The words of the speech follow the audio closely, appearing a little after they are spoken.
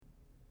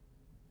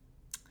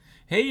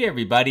Hey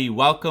everybody,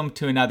 welcome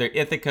to another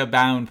Ithaca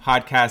Bound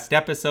podcast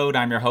episode.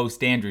 I'm your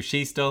host Andrew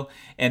Schiestel,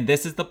 and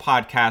this is the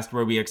podcast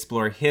where we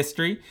explore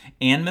history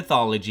and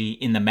mythology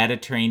in the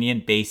Mediterranean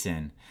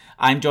basin.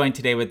 I'm joined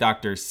today with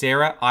Dr.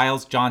 Sarah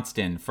Iles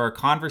Johnston for a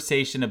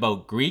conversation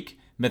about Greek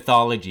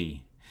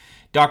mythology.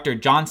 Dr.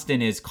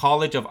 Johnston is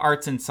College of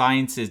Arts and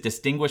Sciences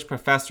Distinguished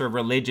Professor of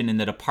Religion in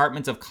the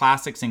Departments of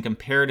Classics and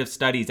Comparative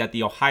Studies at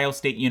The Ohio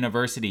State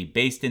University,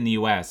 based in the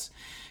U.S.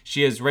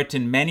 She has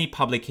written many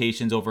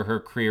publications over her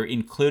career,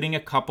 including a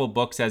couple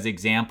books as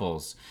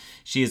examples.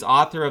 She is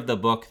author of the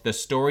book The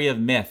Story of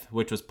Myth,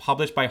 which was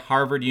published by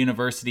Harvard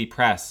University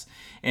Press,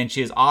 and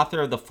she is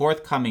author of the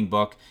forthcoming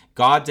book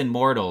Gods and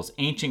Mortals,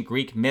 Ancient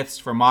Greek Myths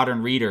for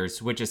Modern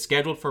Readers, which is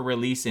scheduled for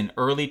release in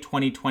early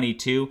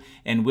 2022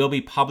 and will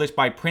be published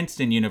by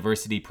Princeton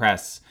University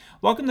Press.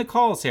 Welcome to the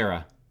call,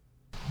 Sarah.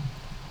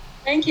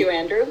 Thank you,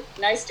 Andrew.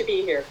 Nice to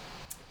be here.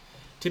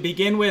 To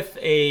begin with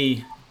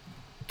a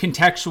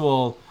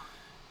contextual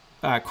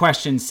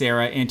question,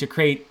 Sarah, and to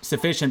create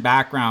sufficient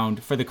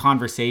background for the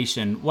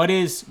conversation, what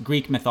is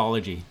Greek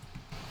mythology?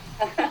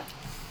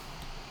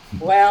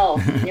 Well,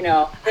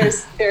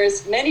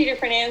 there's many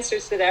different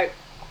answers to that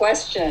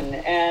question,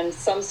 and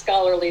some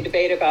scholarly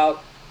debate about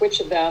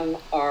which of them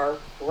are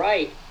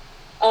right.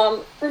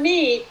 For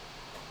me,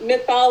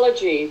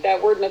 mythology,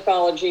 that word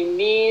mythology,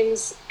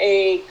 means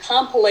a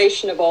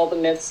compilation of all the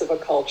myths of a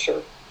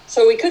culture.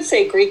 So we could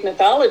say Greek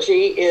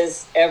mythology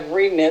is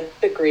every myth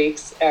the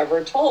Greeks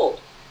ever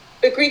told.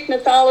 But Greek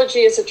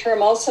mythology as a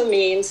term also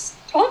means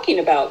talking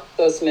about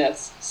those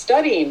myths,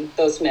 studying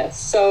those myths.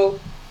 So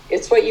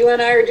it's what you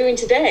and I are doing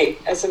today,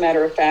 as a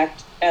matter of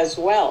fact, as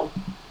well.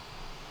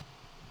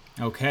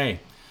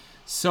 Okay.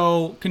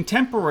 So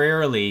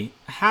contemporarily,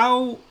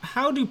 how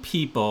do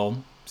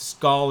people,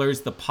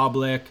 scholars, the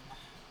public,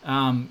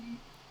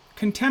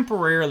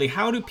 contemporarily,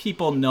 how do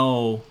people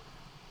know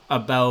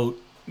about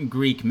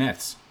Greek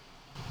myths?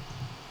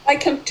 By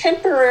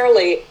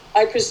contemporarily,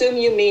 I presume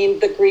you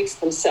mean the Greeks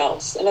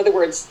themselves. In other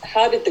words,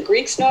 how did the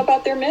Greeks know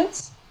about their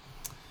myths?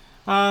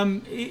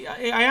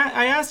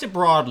 I asked it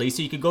broadly,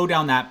 so you could go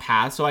down that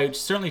path. So I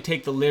certainly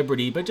take the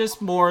liberty, but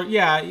just more,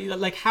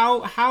 like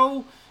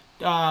how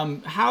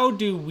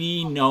do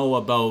we know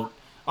about?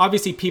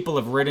 Obviously, people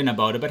have written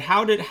about it, but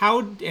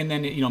and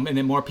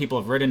then more people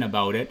have written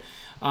about it.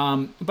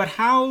 But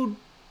how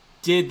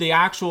did the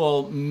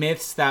actual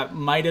myths that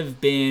might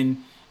have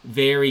been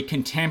very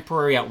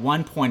contemporary at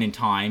one point in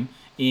time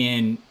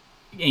in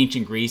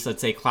ancient Greece,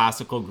 let's say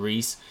classical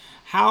Greece,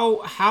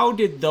 how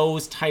did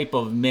those type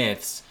of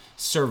myths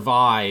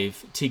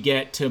survive to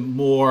get to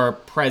more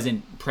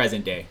present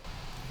day?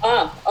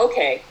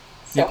 Okay.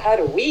 So How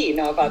do we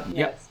know about the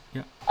myths?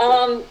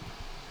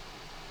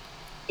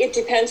 It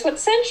depends what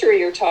century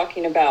you're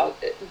talking about.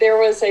 There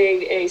was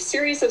a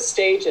series of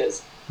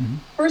stages. Mm-hmm.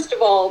 First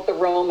of all, the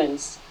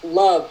Romans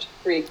loved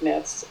Greek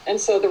myths, and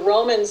so the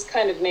Romans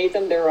kind of made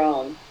them their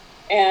own.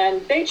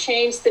 And they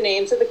changed the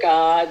names of the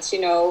gods,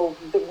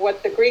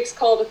 what the Greeks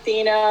called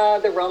Athena,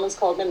 the Romans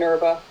called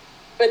Minerva.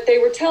 But they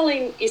were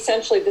telling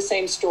essentially the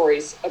same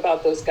stories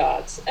about those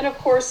gods. And of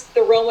course,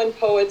 the Roman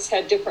poets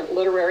had different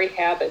literary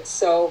habits.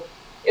 So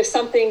if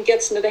something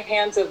gets into the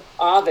hands of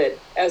Ovid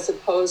as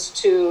opposed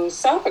to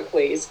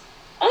Sophocles,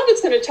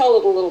 Ovid's going to tell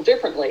it a little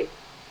differently.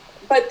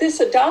 But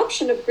this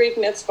adoption of Greek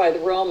myths by the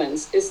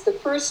Romans is the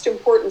first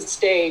important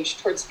stage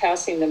towards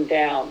passing them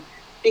down.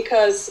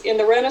 Because in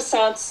the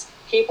Renaissance,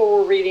 people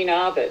were reading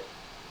Ovid.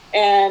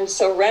 And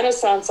so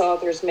Renaissance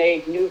authors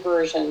made new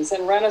versions,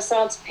 and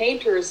Renaissance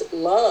painters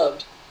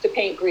loved to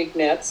paint Greek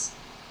myths,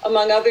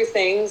 among other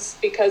things,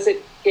 because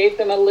it gave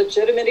them a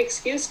legitimate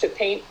excuse to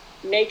paint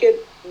naked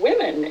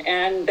women,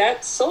 and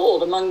that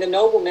sold among the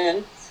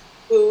noblemen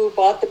who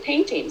bought the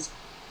paintings.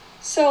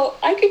 So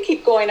I could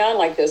keep going on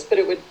like this, but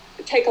it would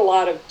take a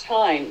lot of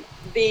time.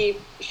 The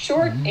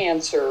short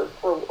answer,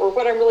 or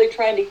what I'm really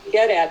trying to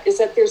get at, is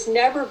that there's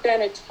never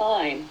been a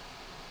time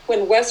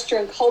when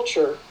Western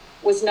culture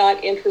was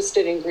not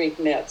interested in Greek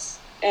myths.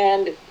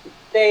 And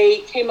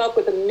they came up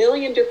with a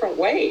million different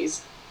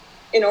ways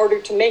in order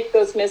to make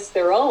those myths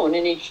their own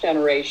in each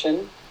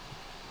generation.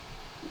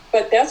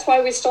 But that's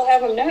why we still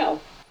have them now.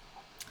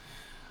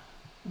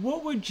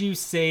 What would you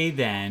say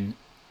then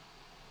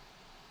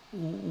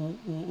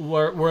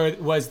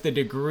was the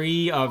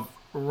degree of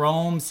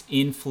Rome's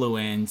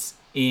influence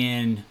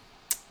in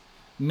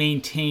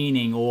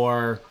maintaining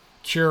or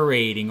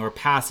curating or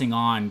passing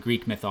on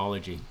Greek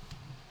mythology?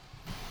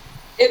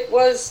 It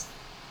was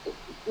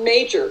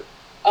major.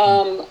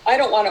 I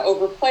don't want to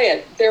overplay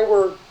it. There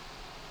were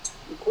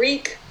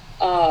Greek,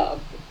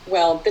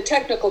 the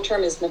technical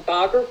term is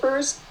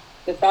mythographers.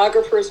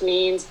 Mythographers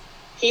means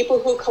people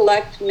who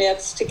collect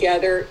myths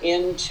together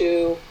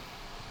into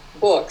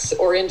books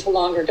or into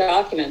longer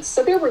documents.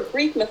 So there were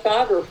Greek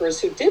mythographers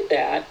who did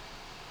that.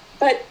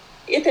 But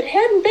if it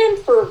hadn't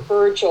been for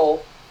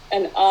Virgil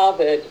and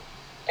Ovid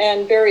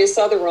and various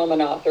other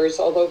Roman authors,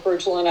 although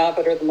Virgil and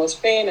Ovid are the most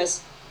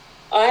famous,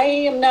 I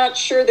am not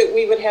sure that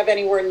we would have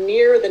anywhere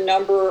near the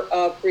number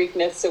of Greek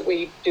myths that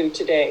we do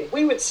today.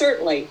 We would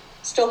certainly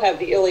still have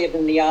the Iliad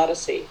and the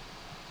Odyssey,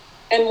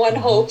 And one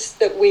hopes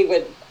that we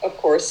would, of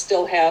course,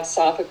 still have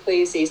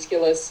Sophocles,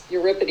 Aeschylus,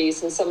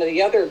 Euripides, and some of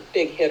the other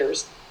big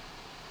hitters.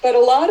 But a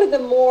lot of the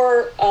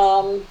more,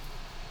 I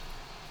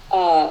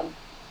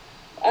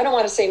don't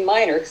want to say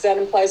minor, because that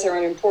implies they're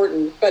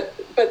unimportant, but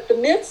the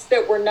myths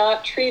that were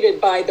not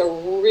treated by the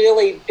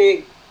really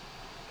big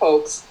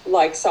folks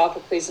like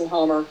Sophocles and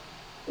Homer,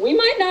 we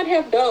might not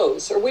have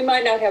those, or we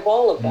might not have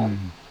all of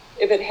them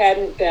if it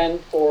hadn't been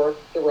for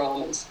the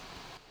Romans.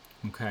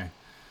 Okay.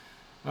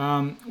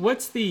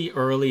 What's the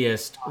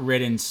earliest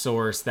written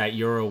source that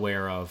you're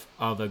aware of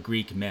a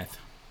Greek myth?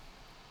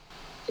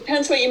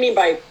 Depends what you mean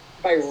by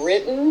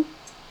written.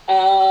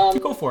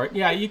 Go for it.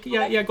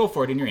 Yeah, go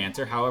for it in your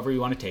answer, however you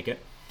want to take it.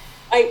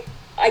 I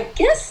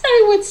guess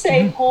I would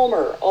say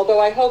Homer, although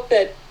I hope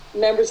that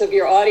members of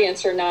your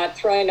audience are not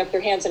throwing up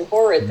their hands in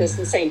horror at this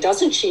and saying,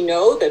 doesn't she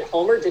know that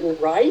Homer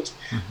didn't write?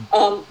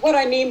 What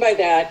I mean by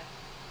that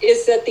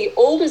is that the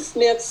oldest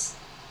myths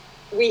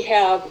we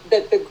have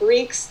that the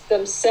Greeks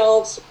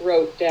themselves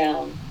wrote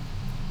down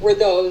were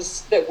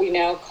those that we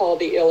now call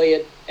the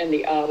Iliad and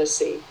the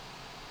Odyssey.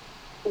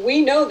 We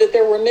know that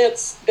there were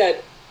myths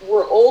that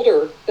were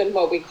older than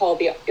what we call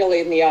the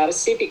Iliad and the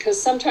Odyssey,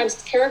 because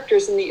sometimes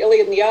characters in the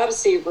Iliad and the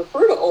Odyssey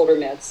refer to older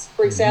myths.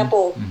 For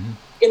example,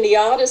 in the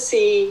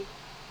Odyssey,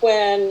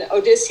 when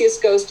Odysseus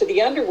goes to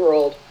the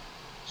underworld,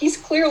 he's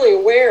clearly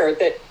aware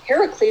that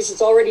Heracles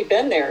has already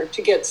been there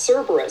to get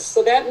Cerberus.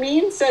 So that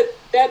means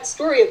that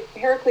story of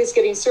Heracles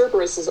getting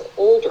Cerberus is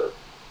older.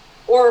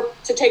 Or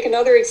to take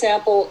another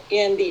example,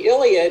 in the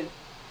Iliad,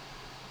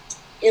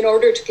 in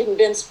order to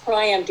convince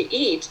Priam to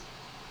eat,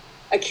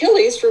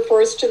 Achilles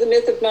refers to the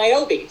myth of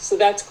Niobe, so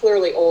that's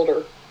clearly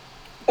older.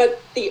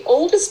 But the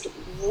oldest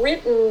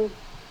written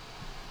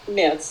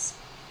myths,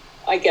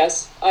 I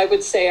guess I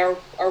would say, are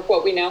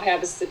what we now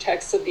have as the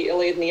texts of the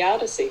Iliad and the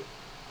Odyssey.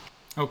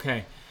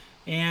 Okay.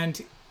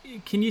 And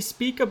can you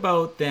speak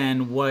about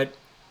then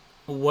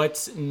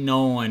what's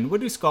known, what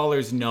do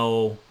scholars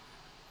know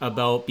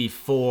about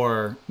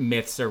before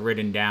myths are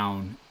written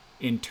down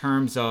in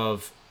terms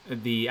of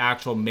the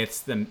actual myths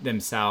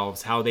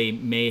themselves, how they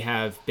may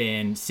have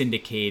been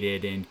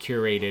syndicated and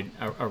curated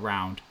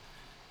around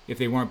if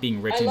they weren't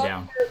being written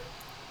down?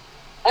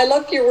 I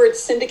love your word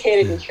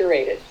syndicated and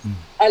curated.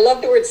 I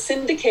love the word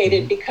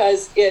syndicated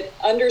because it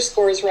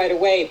underscores right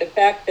away the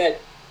fact that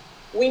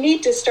we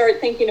need to start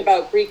thinking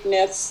about Greek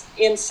myths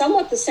in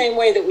somewhat the same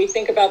way that we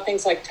think about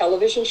things like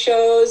television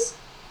shows,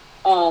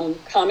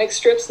 comic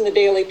strips in the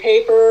daily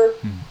paper,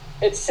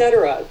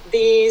 etc.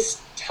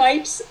 These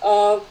types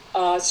of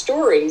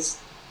stories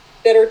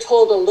that are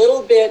told a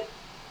little bit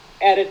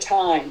at a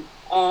time.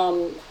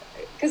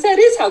 Because that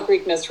is how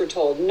Greek myths were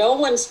told. No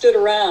one stood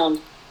around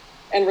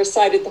and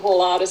recited the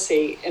whole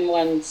Odyssey in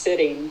one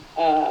sitting.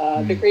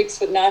 The Greeks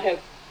would not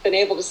have been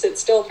able to sit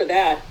still for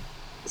that.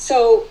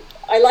 So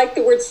I like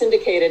the word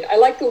syndicated. I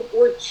like the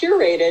word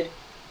curated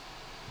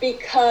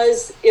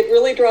because it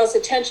really draws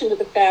attention to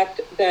the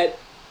fact that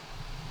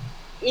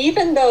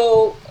even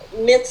though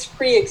myths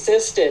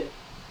pre-existed,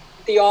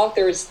 the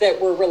authors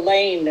that were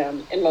relaying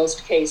them in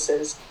most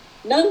cases,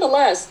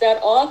 nonetheless,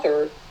 that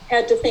author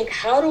had to think,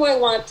 how do I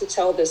want to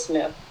tell this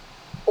myth?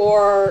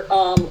 Or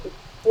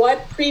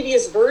what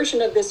previous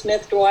version of this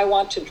myth do I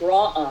want to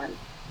draw on?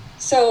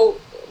 So,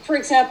 for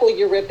example,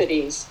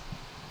 Euripides,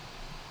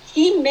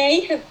 he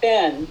may have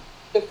been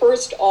the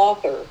first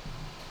author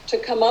to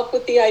come up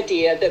with the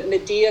idea that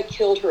Medea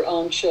killed her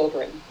own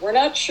children. We're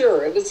not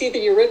sure. It was either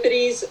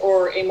Euripides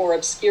or a more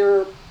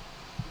obscure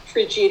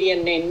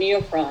tragedian named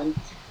Neophron.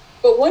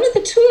 But one of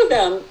the two of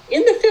them,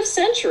 in the 5th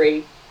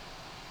century,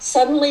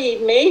 suddenly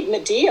made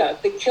Medea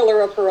the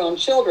killer of her own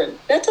children.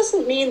 That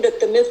doesn't mean that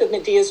the myth of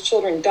Medea's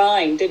children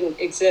dying didn't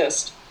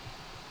exist.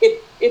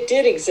 It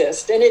did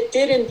exist, and it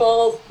did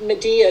involve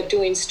Medea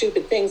doing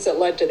stupid things that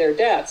led to their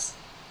deaths.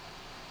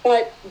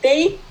 But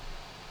they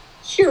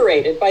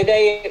curated, by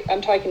they,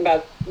 I'm talking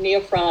about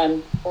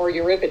Neophron or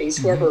Euripides,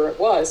 whoever it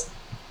was,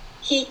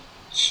 he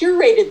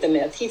curated the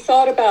myth. He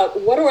thought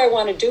about, what do I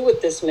want to do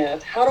with this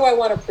myth? How do I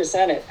want to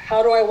present it?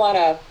 How do I want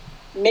to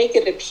make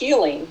it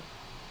appealing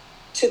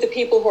to the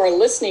people who are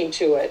listening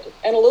to it?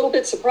 And a little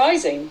bit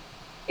surprising,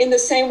 in the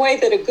same way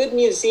that a good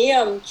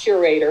museum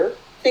curator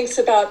thinks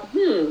about,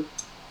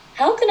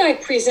 how can I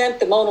present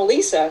the Mona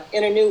Lisa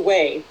in a new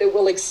way that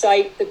will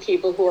excite the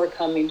people who are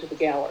coming to the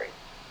gallery?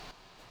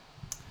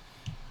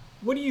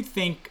 What do you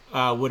think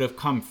would have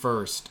come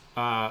first,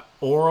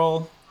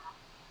 oral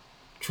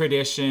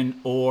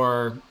tradition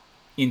or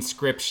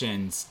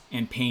inscriptions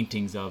and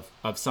paintings of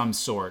some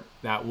sort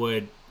that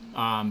would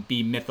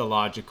be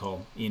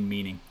mythological in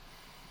meaning?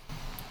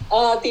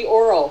 The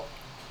oral.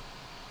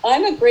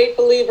 I'm a great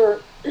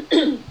believer,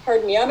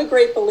 I'm a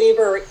great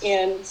believer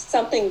in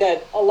something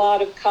that a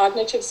lot of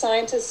cognitive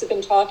scientists have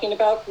been talking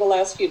about for the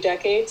last few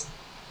decades,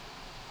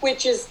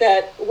 which is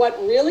that what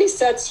really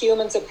sets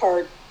humans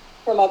apart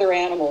from other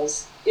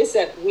animals is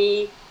that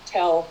we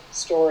tell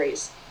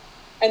stories.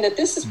 And that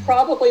this is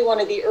probably one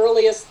of the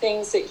earliest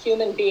things that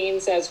human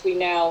beings, as we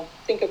now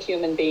think of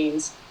human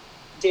beings,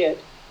 did.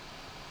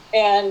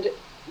 And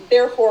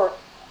therefore,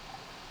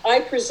 I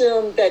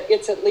presume that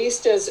it's at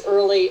least as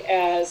early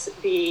as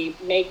the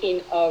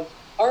making of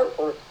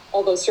artwork,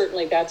 although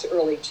certainly that's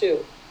early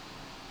too.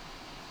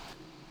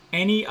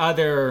 Any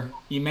other,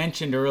 you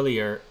mentioned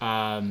earlier,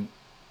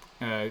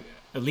 at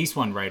least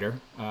one writer,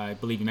 I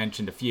believe you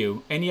mentioned a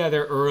few, any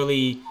other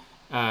early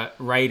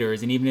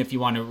writers, and even if you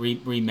want to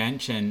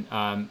re-mention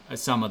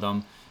some of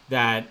them,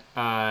 that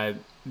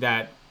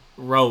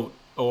wrote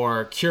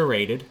or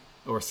curated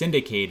or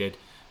syndicated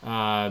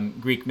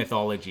Greek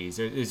mythologies?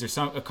 Is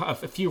there a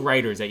few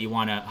writers that you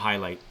want to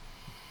highlight?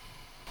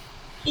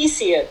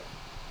 Hesiod.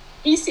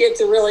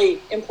 Hesiod's a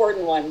really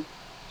important one.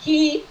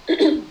 He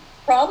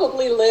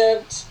probably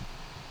lived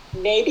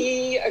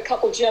maybe a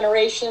couple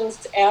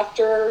generations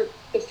after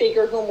the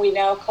figure whom we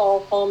now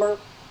call Homer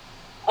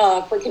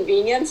for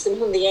convenience, and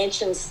whom the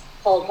ancients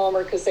called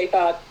Homer because they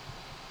thought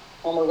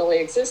Homer really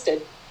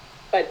existed.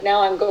 But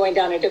now I'm going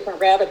down a different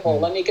rabbit hole.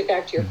 Let me get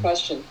back to your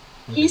question.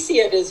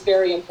 Hesiod is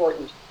very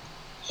important.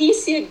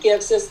 Hesiod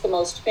gives us the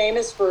most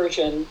famous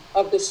version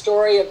of the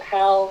story of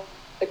how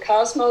the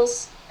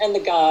cosmos and the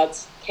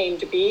gods came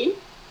to be,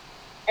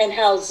 and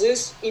how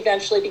Zeus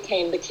eventually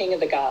became the king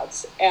of the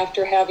gods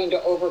after having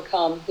to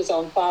overcome his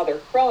own father,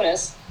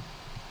 Cronus,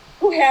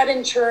 who had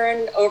in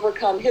turn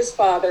overcome his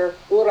father,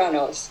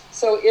 Uranos.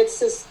 So it's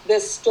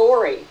this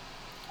story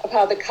of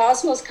how the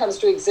cosmos comes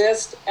to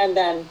exist, and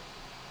then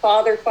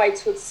father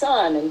fights with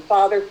son, and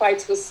father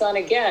fights with son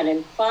again,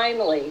 and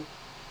finally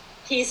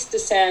peace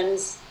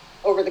descends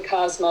over the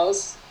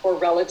cosmos, or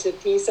relative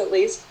peace at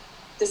least,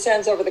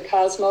 descends over the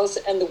cosmos,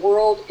 and the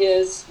world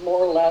is more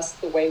or less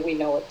the way we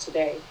know it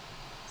today.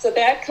 So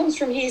that comes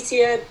from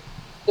Hesiod.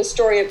 The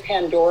story of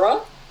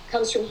Pandora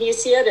comes from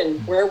Hesiod,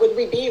 and where would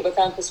we be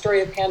without the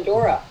story of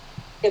Pandora?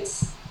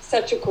 It's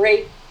such a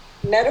great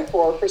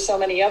metaphor for so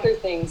many other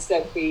things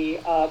that we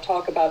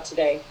talk about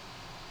today.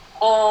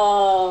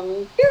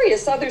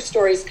 Various other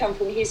stories come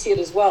from Hesiod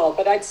as well,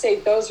 but I'd say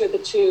those are the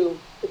two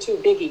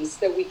biggies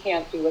that we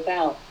can't do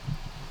without.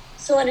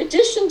 So in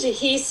addition to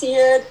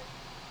Hesiod,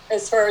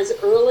 as far as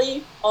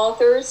early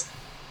authors,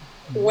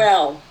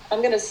 well, I'm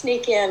going to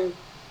sneak in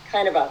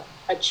kind of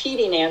a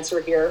cheating answer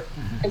here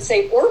and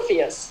say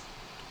Orpheus.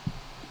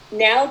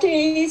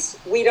 Nowadays,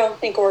 we don't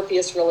think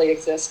Orpheus really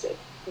existed,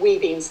 we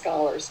being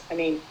scholars. I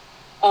mean,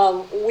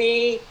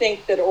 we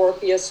think that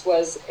Orpheus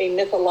was a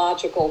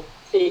mythological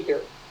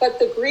figure. But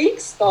the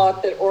Greeks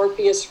thought that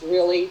Orpheus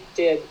really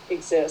did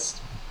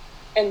exist.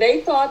 And they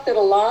thought that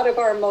a lot of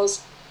our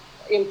most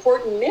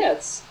important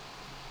myths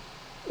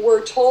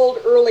were told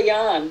early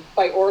on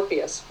by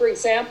Orpheus. For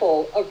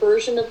example, a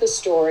version of the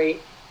story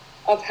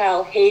of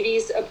how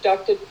Hades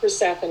abducted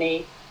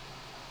Persephone,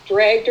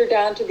 dragged her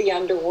down to the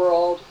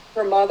underworld.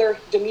 Her mother,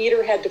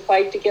 Demeter, had to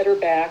fight to get her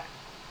back.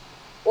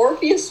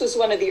 Orpheus was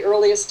one of the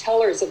earliest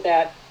tellers of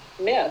that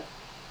myth.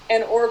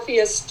 And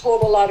Orpheus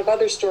told a lot of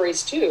other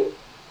stories too.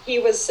 He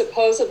was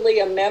supposedly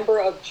a member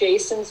of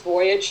Jason's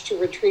voyage to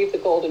retrieve the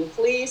Golden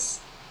Fleece,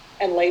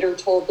 and later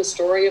told the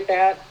story of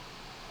that,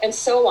 and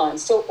so on.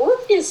 So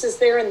Orpheus is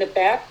there in the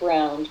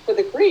background for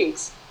the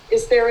Greeks,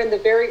 is there in the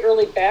very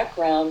early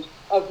background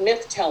of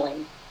myth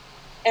telling.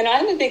 And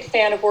I'm a big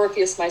fan of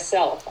Orpheus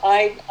myself.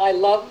 I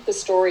love the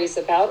stories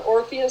about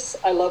Orpheus.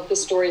 I love the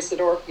stories that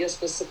Orpheus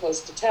was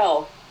supposed to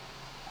tell.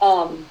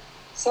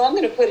 So I'm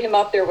going to put him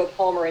up there with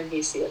Homer and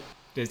Hesiod.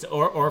 Does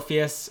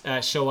Orpheus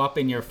show up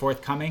in your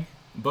forthcoming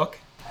book?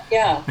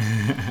 Yeah.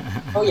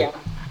 Oh,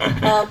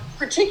 yeah.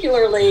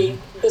 Particularly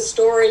the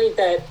story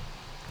that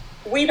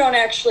we don't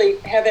actually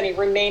have any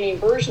remaining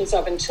versions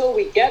of until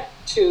we get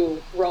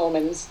to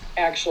Romans,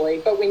 actually,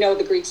 but we know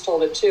the Greeks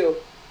told it too.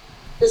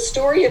 The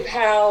story of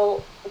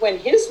how, when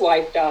his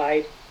wife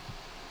died,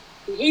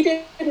 he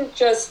didn't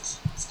just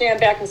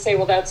stand back and say,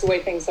 well, that's the way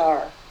things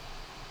are.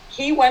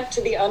 He went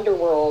to the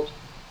underworld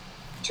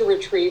to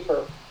retrieve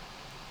her.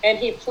 And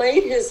he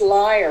played his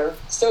lyre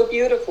so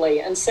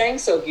beautifully and sang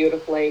so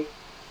beautifully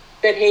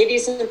that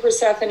Hades and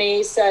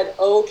Persephone said,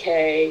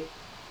 okay,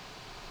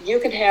 you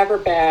can have her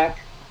back,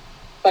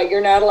 but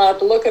you're not allowed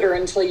to look at her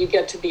until you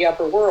get to the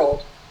upper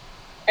world.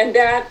 And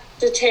that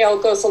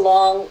detail goes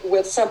along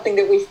with something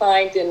that we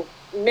find in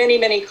many,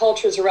 many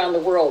cultures around the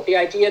world, the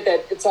idea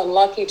that it's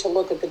unlucky to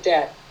look at the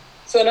dead.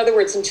 So in other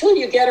words, until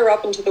you get her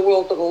up into the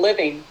world of the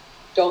living,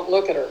 don't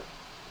look at her.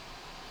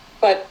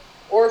 But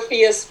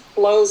Orpheus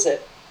blows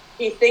it.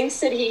 He thinks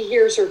that he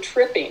hears her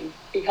tripping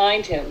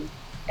behind him,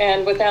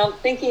 and without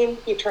thinking,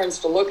 he turns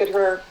to look at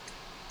her,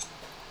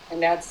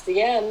 and that's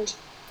the end.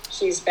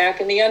 She's back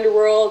in the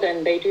underworld,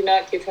 and they do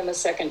not give him a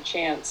second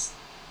chance.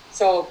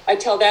 So I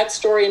tell that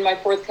story in my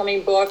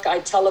forthcoming book. I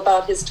tell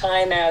about his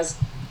time as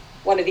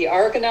one of the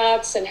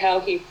Argonauts and how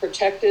he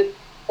protected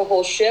the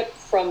whole ship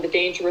from the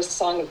dangerous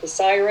Song of the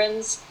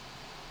Sirens.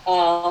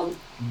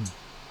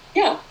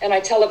 Yeah, and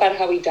I tell about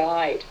how he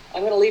died.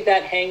 I'm going to leave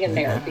that hanging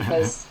there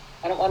because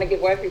I don't want to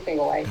give everything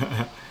away.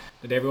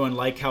 Did everyone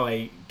like how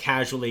I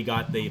casually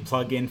got the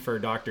plug-in for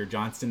Dr.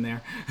 Johnston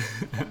there?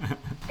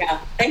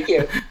 Yeah, thank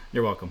you.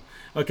 You're welcome.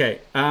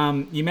 Okay,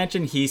 you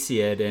mentioned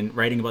Hesiod and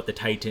writing about the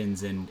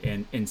Titans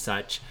and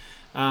such.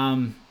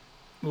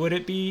 Would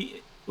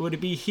would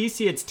it be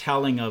Hesiod's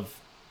telling of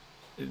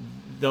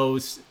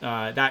those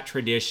that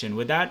tradition?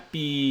 Would that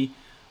be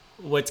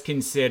what's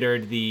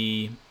considered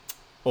the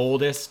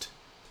oldest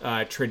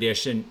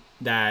tradition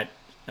that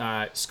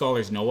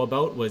scholars know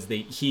about? Was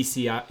the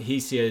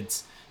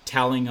Hesiod's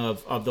telling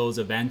of those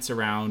events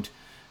around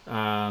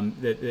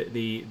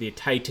the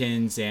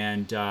Titans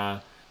and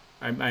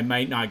I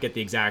might not get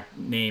the exact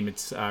name.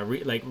 It's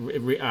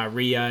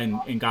Rhea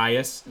and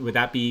Gaius.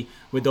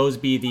 Would those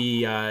be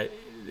the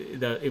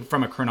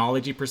from a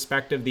chronology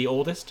perspective the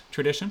oldest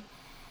tradition?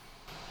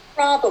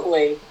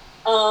 Probably.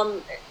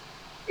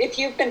 If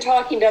you've been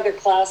talking to other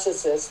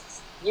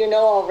classicists, you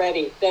know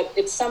already that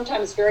it's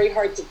sometimes very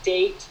hard to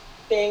date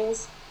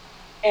things,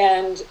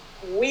 and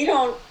we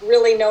don't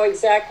really know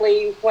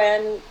exactly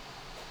when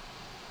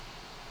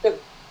the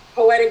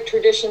poetic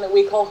tradition that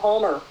we call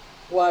Homer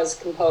was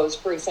composed,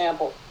 for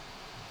example.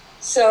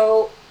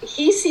 So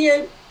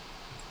Hesiod,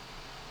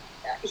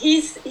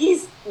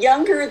 he's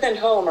younger than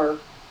Homer,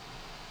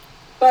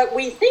 but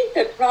we think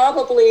that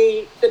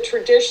probably the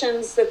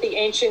traditions that the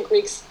ancient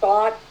Greeks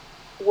thought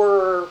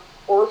were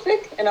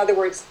Orphic, in other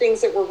words,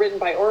 things that were written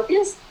by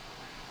Orpheus,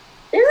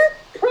 they're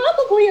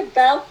probably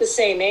about the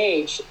same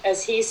age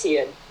as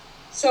Hesiod.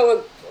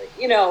 So,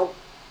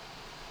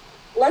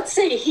 let's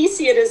say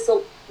Hesiod is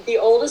the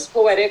oldest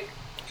poetic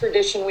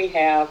tradition we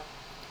have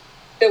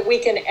that we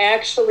can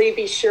actually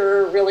be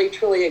sure really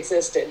truly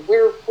existed.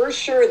 We're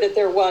sure that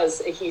there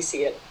was a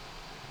Hesiod.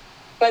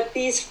 But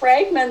these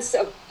fragments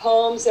of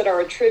poems that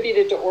are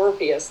attributed to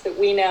Orpheus that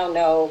we now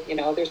know,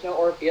 there's no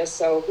Orpheus,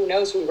 so who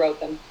knows who wrote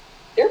them,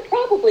 they're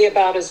probably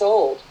about as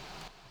old.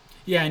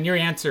 Yeah, and your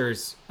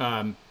answer's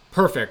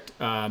perfect,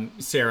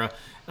 Sarah.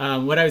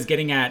 What I was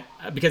getting at,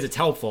 because it's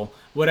helpful,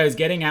 what I was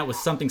getting at was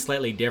something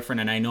slightly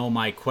different, and I know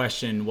my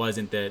question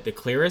wasn't the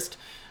clearest.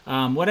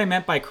 What I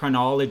meant by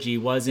chronology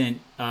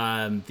wasn't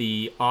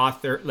the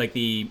author, like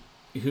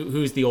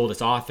who's the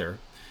oldest author,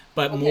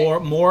 but okay.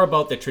 more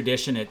about the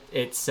tradition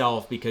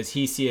itself, because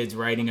Hesiod's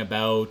writing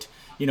about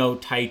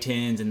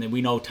Titans, and then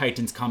we know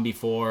Titans come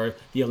before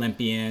the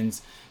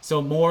Olympians. So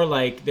more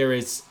like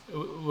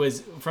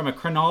was from a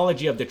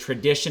chronology of the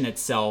tradition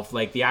itself,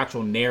 like the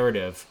actual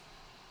narrative.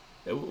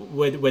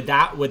 Would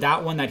that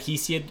one that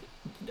Hesiod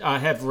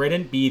have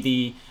written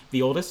be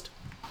the oldest?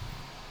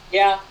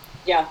 Yeah.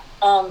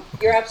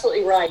 You're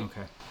absolutely right.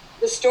 Okay.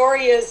 The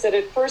story is that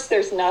at first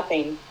there's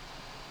nothing,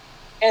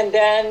 and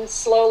then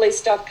slowly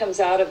stuff comes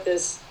out of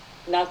this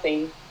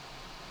nothing.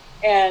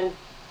 And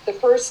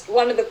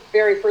one of the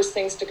very first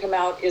things to come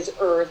out is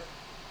Earth.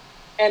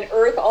 And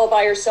Earth all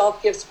by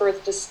herself gives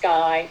birth to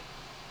Sky.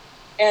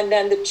 And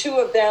then the two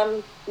of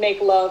them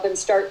make love and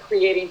start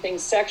creating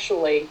things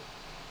sexually.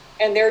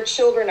 And their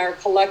children are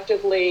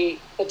collectively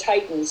the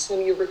Titans,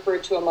 whom you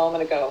referred to a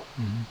moment ago.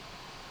 Mm-hmm.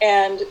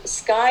 And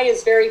Sky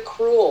is very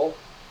cruel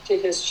to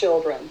his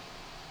children.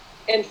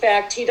 In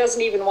fact, he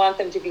doesn't even want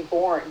them to be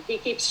born. He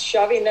keeps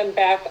shoving them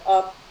back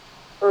up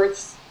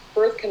Earth's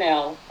birth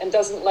canal and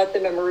doesn't let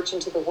them emerge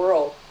into the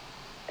world.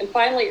 And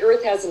finally,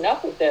 Earth has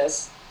enough of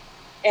this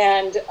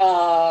and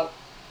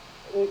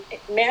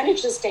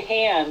manages to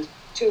hand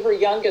to her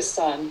youngest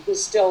son,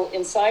 who's still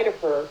inside of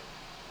her,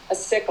 a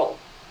sickle.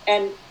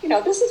 And,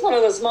 this is one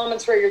of those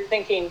moments where you're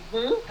thinking,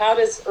 how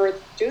does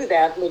Earth do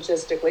that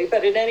logistically?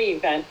 But in any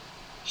event,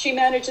 she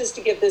manages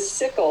to give this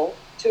sickle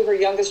to her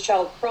youngest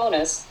child,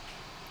 Cronus.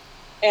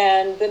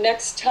 And the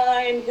next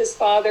time his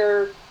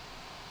father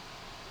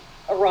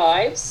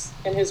arrives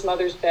in his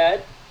mother's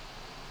bed,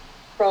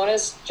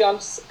 Cronus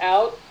jumps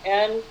out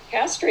and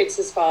castrates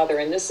his father.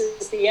 And this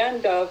is the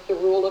end of the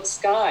rule of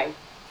Sky.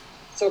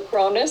 So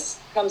Cronus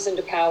comes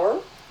into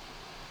power,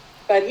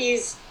 but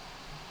he's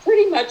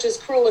pretty much as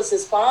cruel as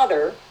his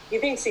father. He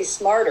thinks he's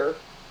smarter.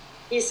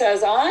 He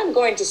says, I'm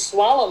going to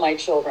swallow my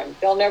children.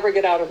 They'll never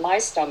get out of my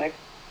stomach.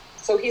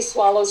 So he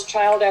swallows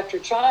child after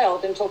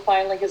child until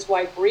finally his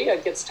wife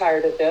Rhea gets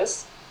tired of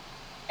this.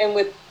 And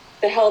with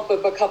the help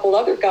of a couple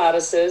other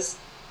goddesses,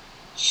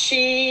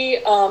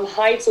 she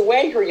hides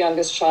away her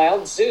youngest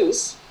child,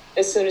 Zeus,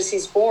 as soon as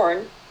he's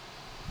born.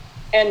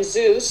 And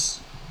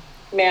Zeus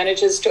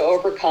manages to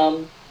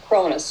overcome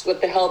Cronus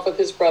with the help of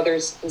his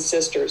brothers and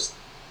sisters.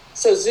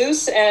 So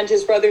Zeus and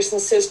his brothers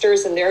and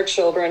sisters and their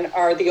children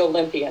are the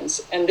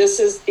Olympians. And this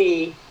is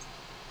the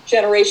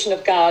generation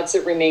of gods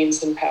that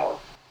remains in power.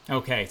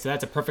 Okay, so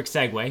that's a perfect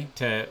segue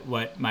to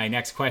what my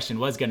next question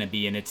was going to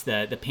be, and it's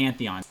the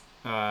pantheon.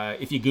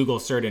 If you Google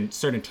certain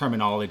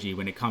terminology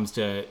when it comes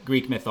to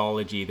Greek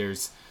mythology,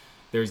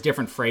 there's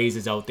different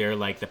phrases out there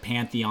like the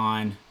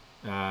pantheon,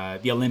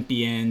 the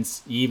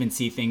Olympians. You even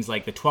see things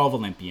like the 12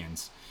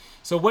 Olympians.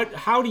 So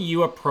how do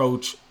you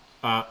approach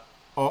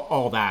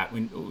all that?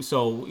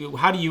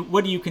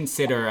 What do you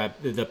consider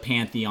the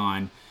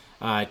pantheon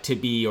to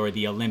be, or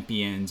the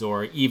Olympians,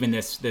 or even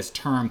this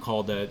term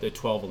called the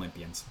 12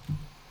 Olympians?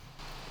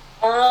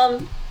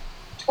 12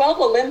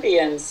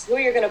 Olympians, who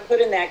you're going to put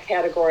in that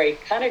category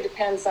kind of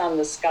depends on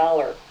the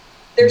scholar.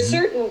 There's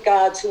certain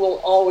gods who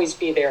will always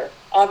be there.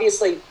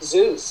 Obviously,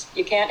 Zeus.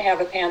 You can't have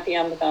a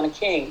pantheon without a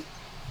king.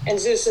 And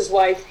Zeus's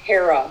wife,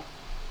 Hera.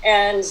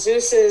 and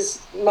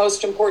Zeus's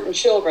most important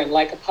children,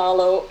 like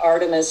Apollo,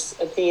 Artemis,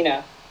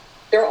 Athena.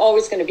 They're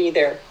always going to be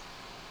there.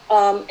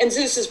 And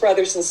Zeus's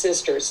brothers and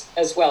sisters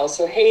as well.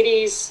 So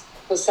Hades,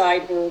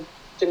 Poseidon,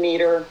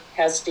 Demeter,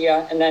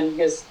 Hestia, and then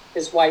his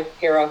wife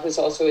Hera, who's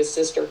also his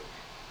sister.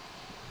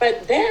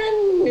 But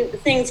then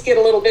things get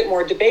a little bit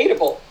more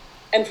debatable.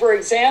 And for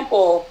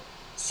example,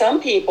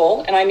 some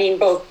people, and I mean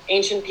both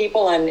ancient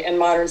people and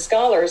modern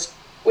scholars,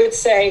 would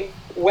say,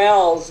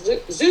 well,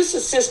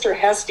 Zeus's sister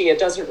Hestia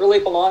doesn't really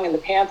belong in the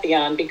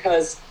pantheon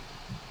because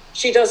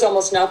she does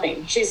almost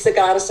nothing. She's the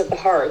goddess of the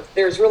hearth.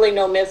 There's really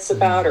no myths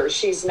about her.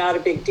 She's not a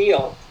big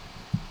deal.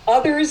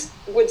 Others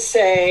would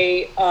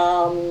say,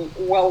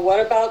 well,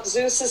 what about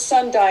Zeus's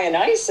son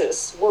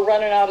Dionysus? We're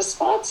running out of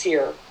spots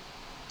here.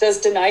 Does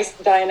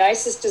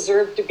Dionysus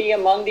deserve to be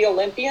among the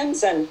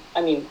Olympians? And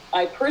I mean,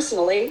 I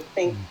personally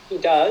think he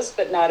does,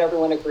 but not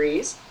everyone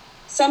agrees.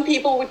 Some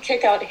people would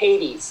kick out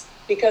Hades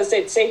because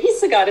they'd say he's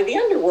the god of the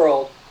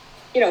underworld.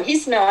 You know,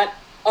 he's not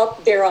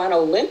up there on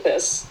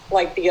Olympus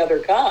like the other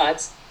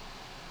gods.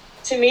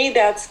 To me,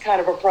 that's kind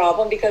of a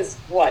problem because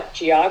what?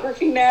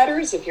 Geography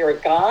matters? If you're a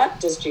god,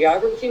 does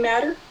geography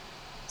matter?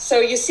 So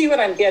you see what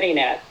I'm getting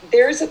at.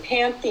 There's a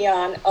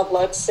pantheon of,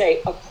 let's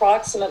say,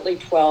 approximately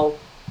 12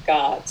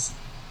 gods.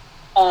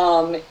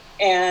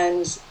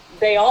 And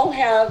they all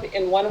have,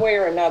 in one way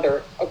or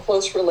another, a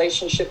close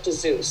relationship to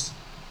Zeus.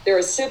 They're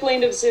a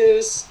sibling of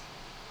Zeus.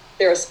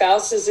 They're a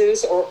spouse of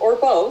Zeus, or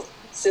both,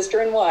 sister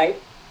and wife.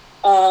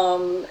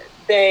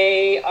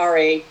 They are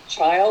a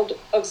child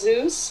of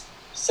Zeus.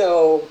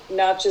 So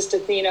not just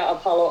Athena,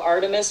 Apollo,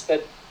 Artemis,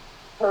 but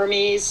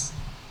Hermes,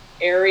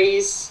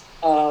 Ares,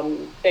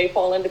 they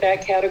fall into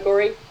that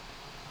category.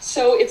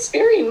 So it's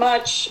very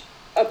much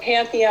a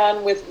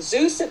pantheon with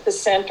Zeus at the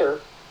center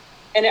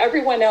and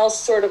everyone else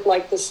sort of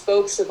like the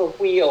spokes of a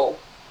wheel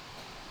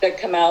that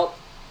come out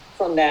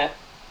from that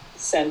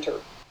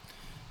center.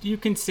 Do you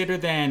consider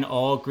then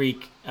all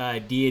Greek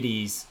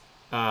deities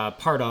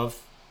part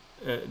of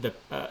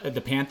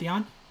the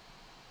pantheon?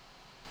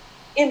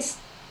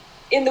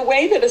 In the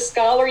way that a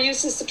scholar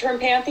uses the term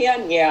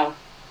pantheon, yeah.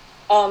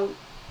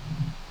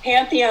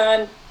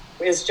 Pantheon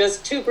is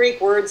just two Greek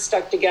words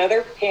stuck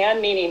together.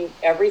 Pan meaning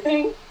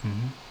everything,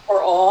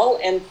 or all,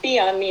 and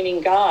theon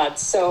meaning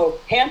gods. So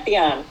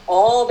pantheon,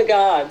 all the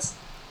gods.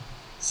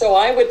 So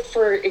I would,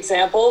 for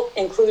example,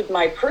 include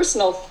my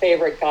personal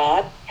favorite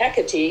god,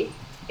 Hecate,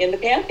 in the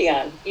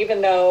pantheon,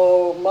 even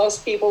though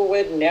most people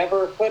would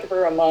never put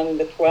her among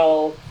the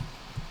 12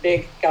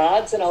 big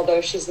gods, and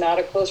although she's not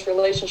a close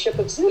relationship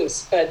of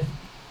Zeus, but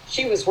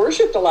she was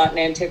worshipped a lot in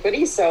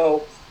antiquity,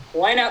 so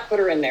why not put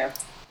her in there?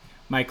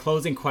 My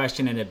closing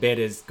question in a bit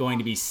is going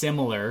to be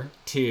similar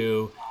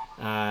to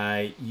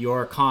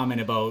your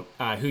comment about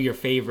who your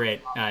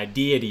favorite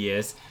deity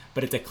is,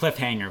 but it's a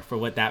cliffhanger for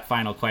what that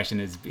final question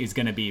is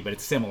going to be, but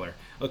it's similar.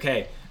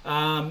 Okay,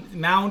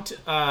 Mount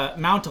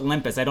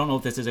Olympus. I don't know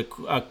if this is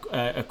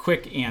a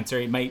quick answer.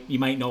 You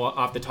might know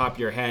off the top of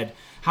your head.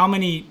 How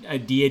many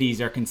deities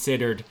are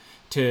considered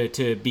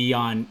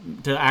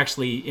to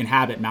actually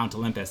inhabit Mount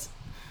Olympus?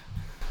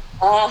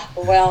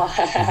 Well,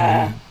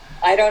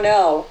 I don't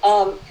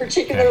know.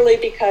 Particularly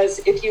because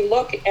if you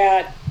look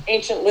at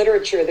ancient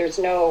literature, there's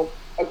no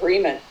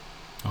agreement.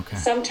 Okay.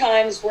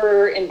 Sometimes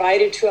we're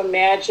invited to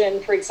imagine,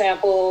 for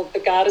example, the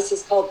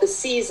goddesses called the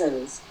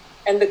Seasons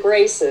and the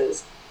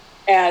Graces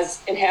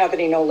as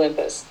inhabiting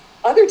Olympus.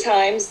 Other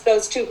times,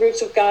 those two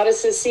groups of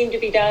goddesses seem to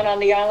be down on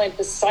the island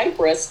of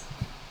Cyprus,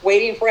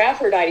 waiting for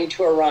Aphrodite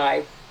to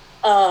arrive,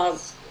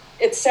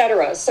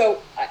 etc.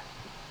 So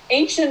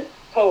ancient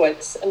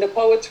poets, and the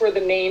poets were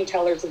the main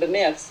tellers of the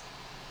myths,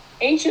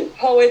 ancient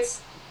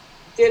poets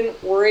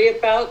didn't worry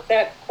about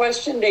that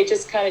question. They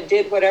just kind of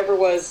did whatever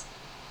was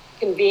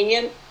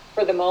convenient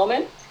for the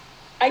moment.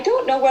 I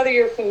don't know whether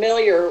you're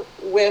familiar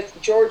with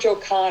George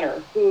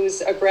O'Connor,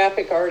 who's a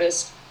graphic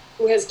artist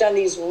who has done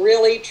these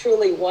really,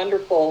 truly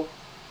wonderful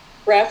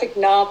graphic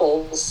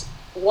novels,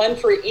 one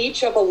for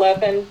each of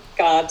 11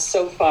 gods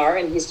so far,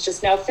 and he's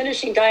just now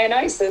finishing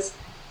Dionysus,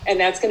 and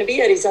that's going to be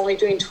it. He's only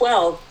doing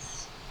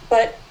 12.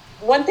 But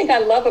one thing I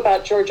love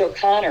about George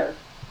O'Connor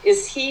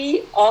is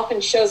he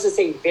often shows us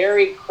a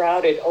very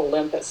crowded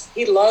Olympus.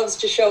 He loves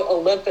to show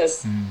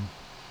Olympus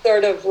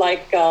sort of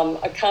like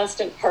a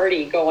constant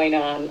party going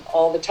on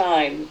all the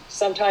time.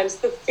 Sometimes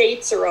the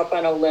Fates are up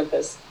on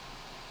Olympus.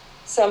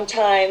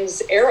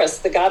 Sometimes Eris,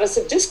 the goddess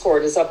of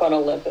discord, is up on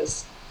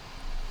Olympus.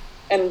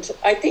 And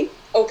I think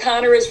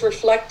O'Connor is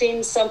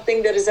reflecting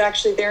something that is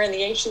actually there in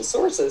the ancient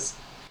sources.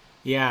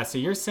 Yeah, so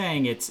you're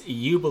saying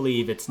you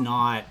believe it's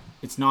not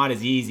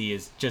as easy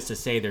as just to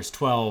say there's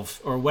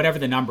 12 or whatever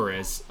the number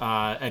is,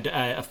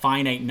 a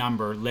finite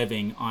number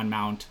living on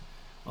Mount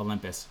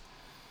Olympus.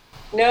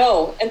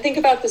 No, and think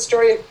about the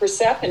story of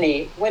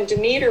Persephone. When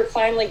Demeter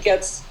finally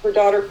gets her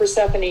daughter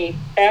Persephone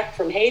back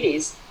from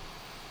Hades,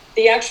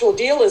 the actual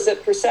deal is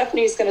that Persephone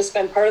is going to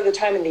spend part of the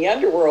time in the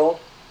underworld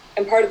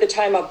and part of the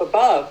time up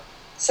above.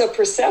 So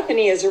Persephone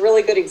is a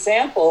really good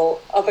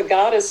example of a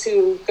goddess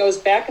who goes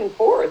back and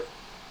forth.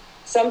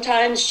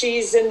 Sometimes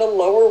she's in the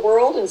lower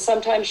world and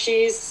sometimes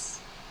she's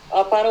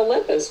up on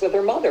Olympus with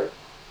her mother.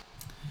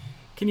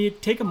 Can you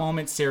take a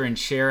moment, Sarah, and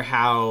share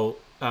how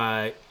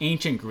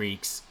ancient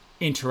Greeks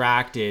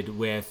interacted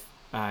with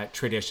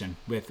tradition,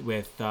 with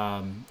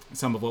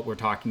some of what we're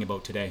talking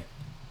about today?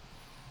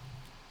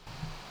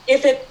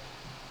 If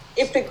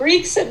the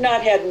Greeks had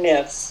not had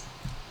myths,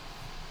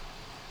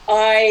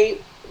 I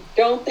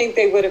don't think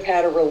they would have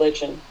had a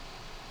religion.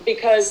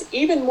 Because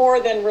even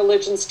more than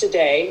religions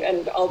today,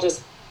 and I'll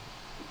just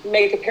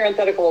make a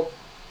parenthetical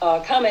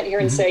comment here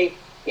and say,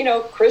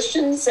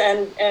 Christians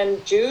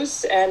and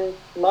Jews and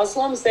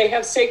Muslims, they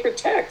have sacred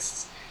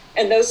texts.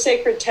 And those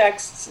sacred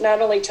texts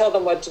not only tell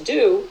them what to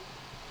do,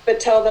 but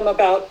tell them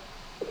about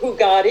who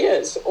God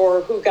is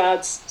or who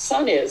God's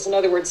son is. In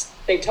other words,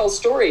 they tell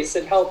stories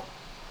that help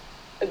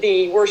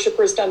the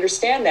worshipers to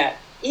understand that.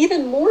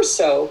 Even more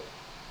so,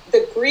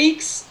 the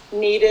Greeks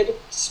needed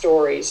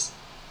stories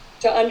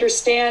to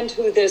understand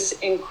who this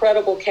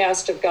incredible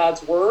cast of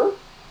gods were,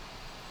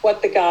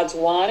 what the gods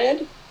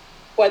wanted,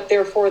 what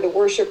therefore the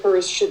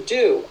worshipers should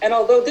do. And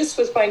although this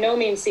was by no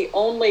means the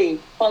only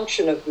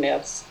function of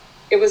myths,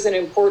 it was an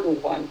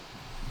important one.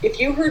 If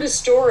you heard a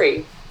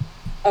story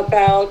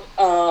about,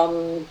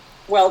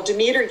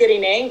 Demeter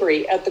getting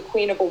angry at the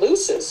Queen of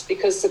Eleusis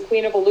because the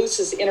Queen of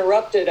Eleusis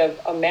interrupted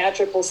a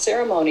magical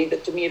ceremony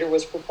that Demeter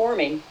was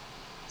performing.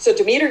 So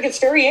Demeter gets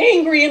very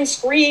angry and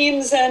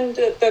screams, and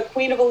the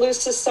Queen of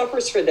Eleusis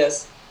suffers for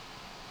this.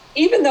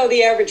 Even though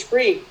the average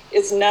Greek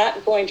is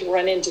not going to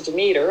run into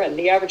Demeter, and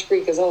the average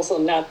Greek is also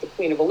not the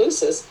Queen of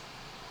Eleusis,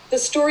 the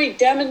story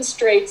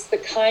demonstrates the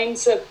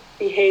kinds of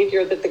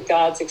behavior that the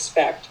gods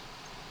expect,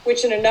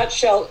 which in a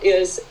nutshell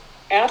is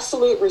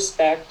absolute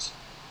respect,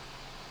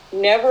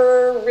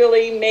 never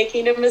really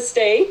making a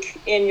mistake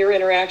in your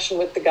interaction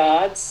with the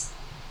gods,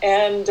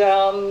 and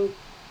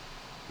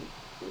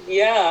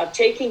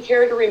taking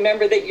care to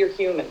remember that you're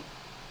human.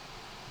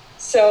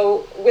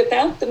 So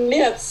without the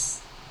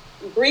myths,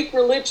 Greek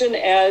religion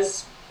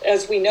as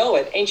we know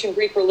it, ancient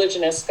Greek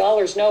religion as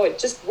scholars know it,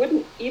 just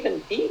wouldn't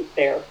even be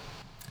there.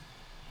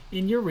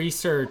 In your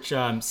research,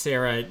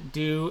 Sarah,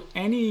 do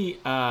any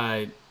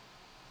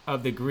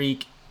of the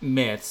Greek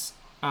myths,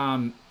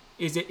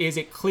 is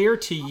it clear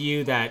to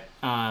you that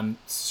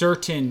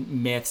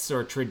certain myths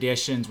or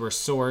traditions were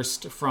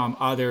sourced from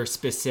other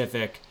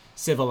specific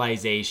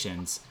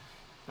civilizations?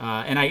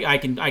 And I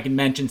can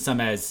mention some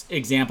as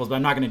examples, but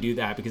I'm not going to do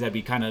that because that'd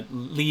be kind of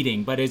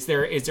leading. But is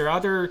there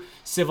other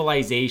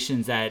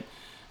civilizations that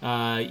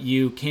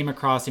you came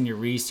across in your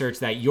research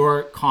that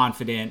you're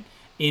confident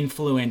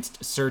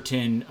influenced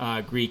certain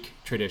Greek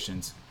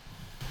traditions?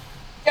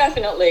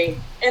 Definitely.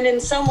 And in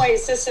some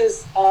ways, this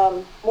is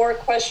more a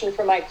question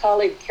for my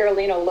colleague,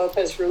 Carolina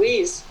Lopez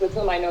Ruiz, with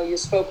whom I know you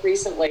spoke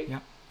recently.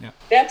 Yeah.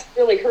 That's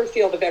really her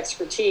field of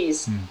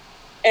expertise.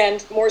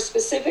 And more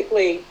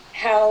specifically,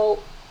 how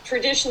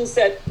traditions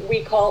that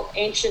we call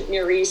ancient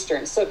Near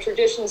Eastern, so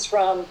traditions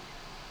from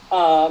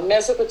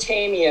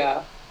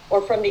Mesopotamia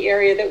or from the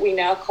area that we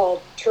now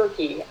call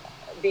Turkey,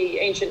 the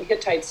ancient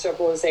Hittite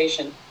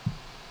civilization,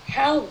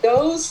 how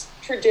those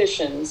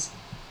traditions,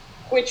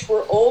 which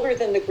were older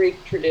than the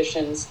Greek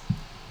traditions,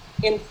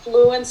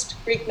 influenced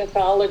Greek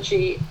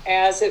mythology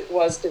as it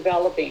was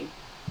developing.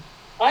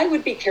 I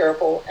would be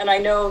careful, and I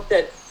know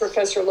that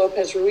Professor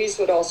Lopez Ruiz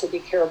would also be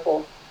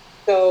careful,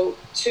 though,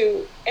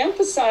 to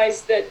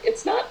emphasize that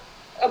it's not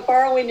a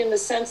borrowing in the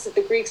sense that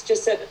the Greeks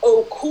just said,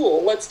 oh,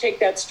 cool, let's take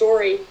that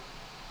story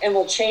and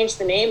we'll change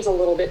the names a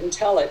little bit and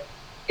tell it.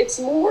 It's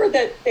more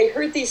that they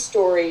heard these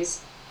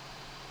stories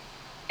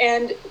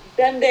and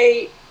then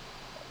they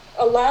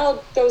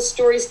allowed those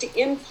stories to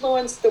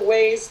influence the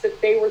ways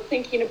that they were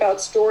thinking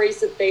about stories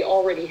that they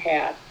already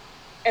had.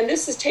 And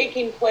this is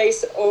taking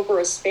place over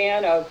a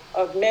span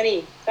of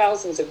many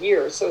thousands of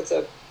years. So it's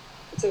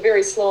a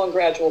very slow and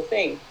gradual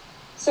thing.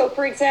 So,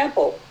 for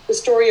example, the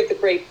story of the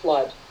Great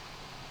Flood.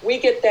 We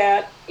get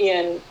that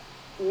in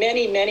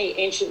many, many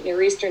ancient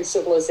Near Eastern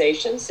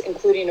civilizations,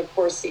 including, of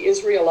course, the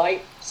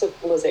Israelite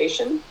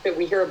civilization that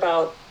we hear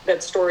about,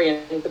 that story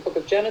in the book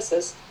of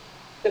Genesis,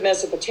 the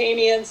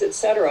Mesopotamians,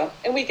 etc.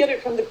 And we get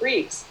it from the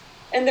Greeks.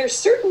 And there's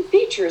certain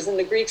features in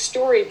the Greek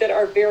story that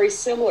are very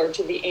similar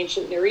to the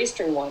ancient Near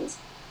Eastern ones,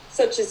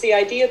 such as the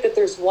idea that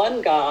there's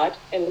one God,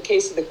 in the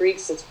case of the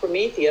Greeks, it's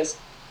Prometheus,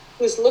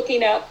 who's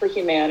looking out for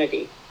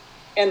humanity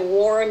and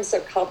warns a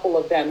couple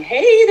of them,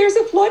 hey, there's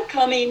a flood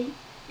coming,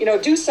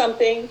 do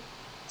something.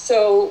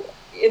 So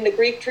in the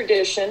Greek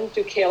tradition,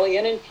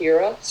 Deucalion and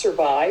Pyrrha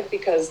survive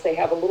because they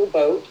have a little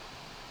boat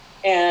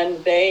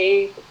and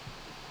they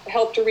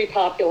help to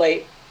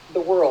repopulate the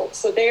world.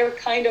 So they are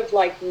kind of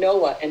like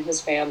Noah and his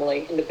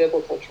family in the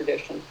biblical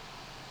tradition.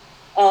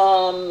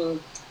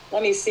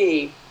 Let me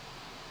see.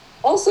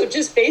 Also,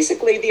 just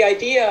basically the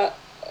idea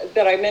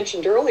that I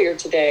mentioned earlier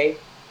today,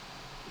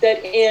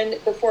 that in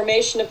the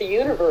formation of the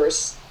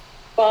universe,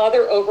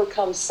 father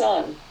overcomes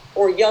son,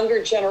 or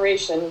younger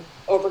generation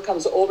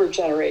overcomes older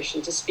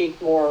generation, to speak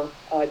more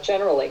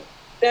generally.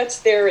 That's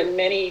there in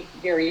many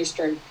Near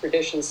Eastern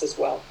traditions as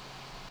well.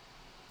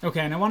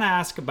 Okay, and I want to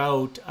ask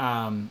about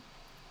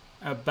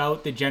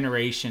the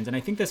generations, and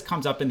I think this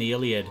comes up in the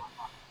Iliad.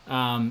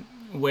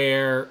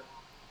 where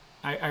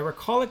I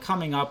recall it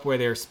coming up where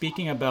they're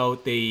speaking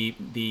about the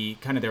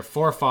kind of their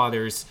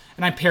forefathers,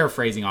 and I'm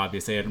paraphrasing,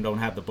 obviously, I don't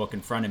have the book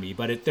in front of me,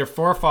 but their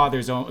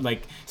forefathers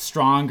like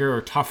stronger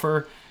or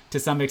tougher to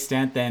some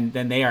extent than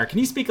they are. Can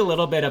you speak a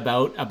little bit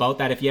about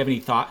that, if you have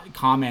any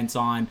comments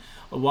on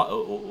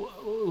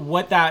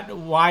why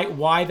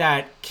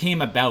that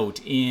came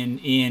about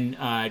in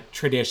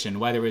tradition,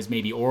 whether it was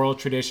maybe oral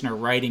tradition or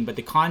writing, but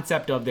the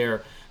concept of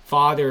their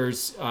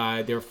fathers,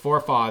 their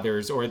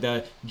forefathers, or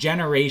the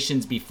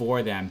generations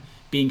before them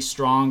being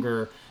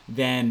stronger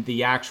than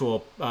the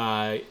actual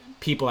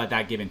people at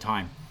that given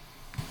time?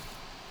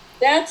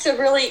 That's a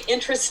really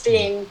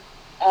interesting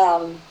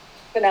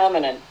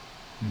phenomenon.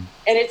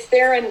 And it's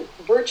there in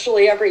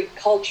virtually every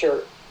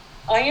culture.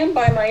 I am,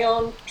 by my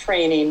own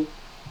training,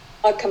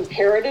 a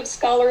comparative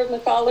scholar of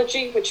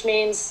mythology, which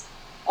means,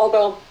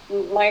 although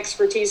my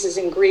expertise is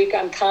in Greek,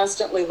 I'm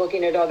constantly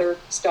looking at other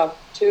stuff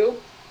too.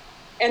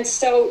 And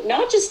so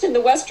not just in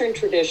the Western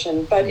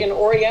tradition, but in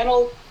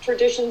Oriental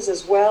traditions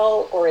as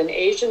well, or in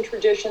Asian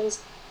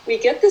traditions, we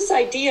get this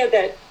idea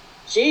that,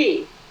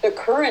 gee, the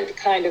current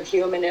kind of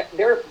human,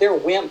 they're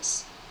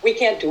wimps. We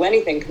can't do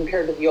anything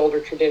compared to the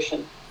older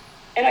tradition.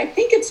 And I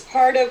think it's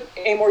part of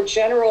a more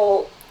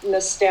general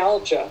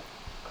nostalgia,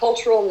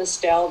 cultural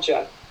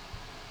nostalgia,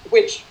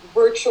 which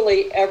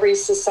virtually every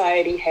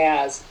society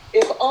has.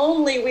 If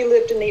only we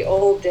lived in the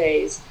old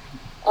days.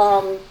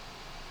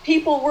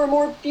 People were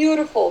more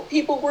beautiful,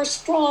 people were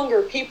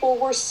stronger, people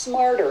were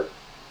smarter.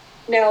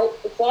 Now,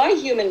 why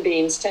human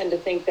beings tend to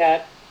think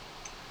that,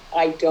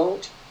 I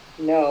don't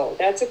know.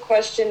 That's a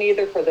question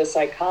either for the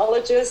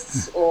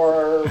psychologists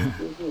or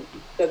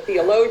the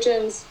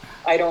theologians.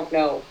 I don't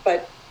know,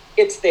 but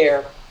it's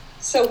there.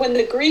 So when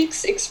the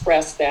Greeks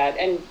express that,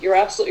 and you're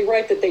absolutely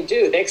right that they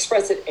do, they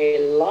express it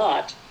a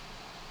lot.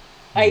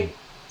 I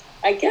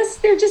guess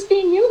they're just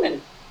being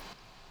human.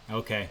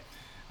 Okay.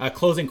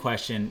 Closing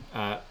question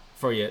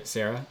for you,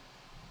 Sarah.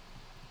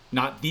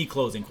 Not the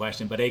closing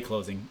question, but a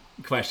closing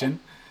question.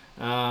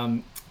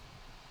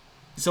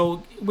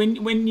 So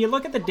when you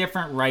look at the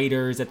different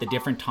writers at the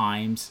different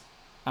times,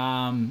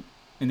 and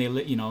they,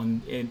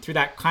 and through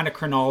that kind of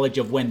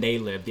chronology of when they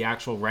lived, the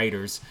actual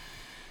writers,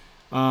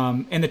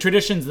 and the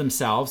traditions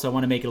themselves, I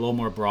want to make it a little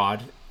more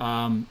broad.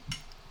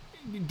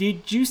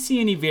 Did you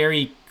see any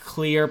very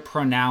clear,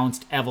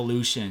 pronounced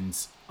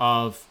evolutions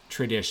of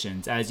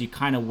traditions as you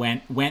kind of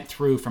went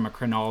through from a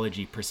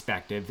chronology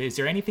perspective? Is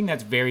there anything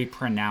that's very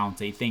pronounced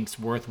that you think's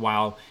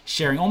worthwhile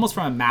sharing, almost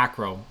from a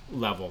macro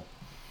level?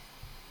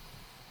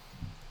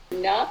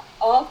 Not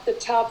off the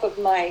top of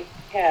my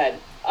head.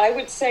 I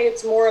would say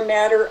it's more a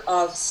matter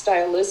of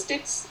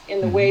stylistics in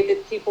the way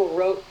that people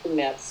wrote the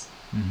myths.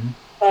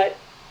 But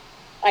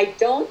I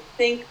don't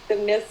think the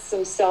myths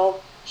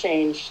themselves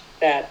changed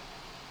that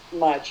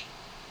much.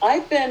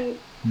 I've been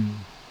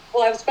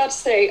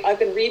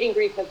reading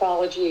Greek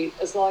mythology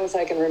as long as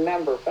I can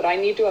remember, but I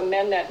need to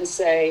amend that and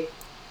say,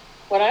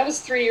 when I was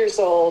 3 years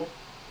old,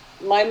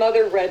 my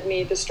mother read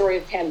me the story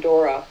of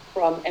Pandora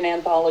from an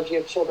anthology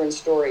of children's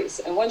stories.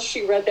 And once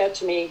she read that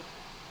to me,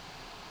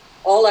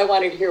 all I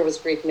wanted to hear was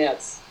Greek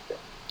myths.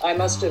 I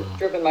must have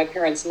driven my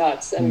parents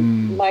nuts.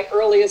 And my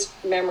earliest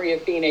memory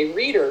of being a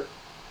reader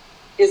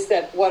is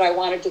that what I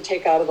wanted to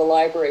take out of the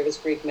library was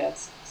Greek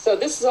myths. So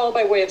this is all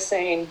by way of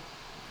saying,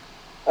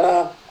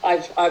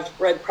 I've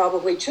read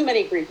probably too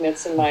many Greek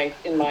myths in my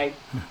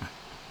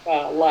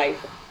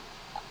life.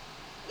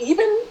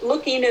 Even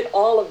looking at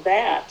all of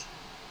that,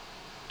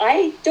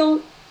 I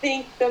don't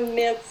think the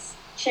myths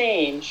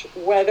change,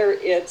 whether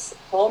it's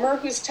Homer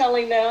who's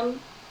telling them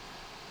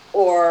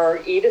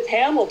or Edith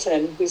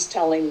Hamilton who's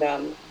telling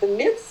them. The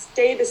myths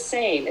stay the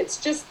same.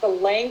 It's just the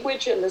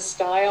language and the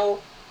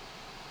style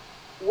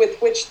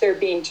with which they're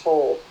being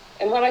told.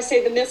 And when I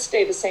say the myths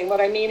stay the same, what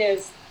I mean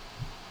is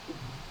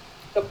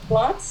the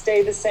plots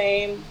stay the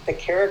same, the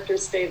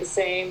characters stay the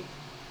same.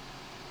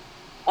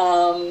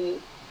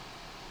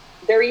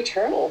 They're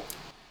eternal.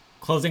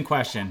 Closing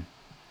question,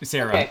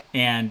 Sarah, okay.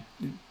 And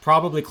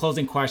probably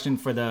closing question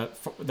for the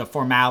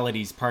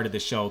formalities part of the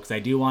show, because I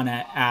do want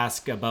to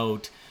ask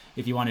about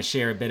if you want to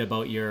share a bit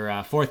about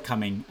your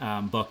forthcoming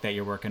book that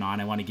you're working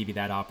on. I want to give you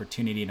that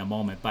opportunity in a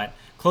moment. But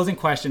closing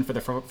question for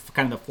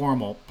kind of the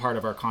formal part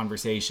of our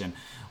conversation.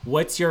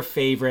 What's your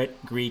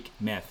favorite Greek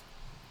myth?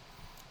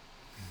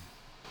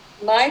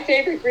 My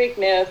favorite Greek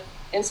myth,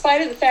 in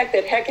spite of the fact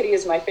that Hecate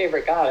is my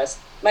favorite goddess,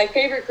 my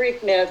favorite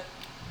Greek myth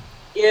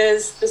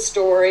is the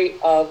story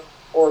of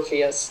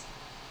Orpheus.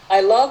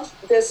 I love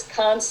this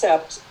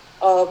concept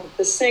of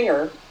the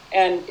singer.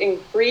 And in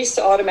Greece,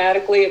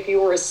 automatically, if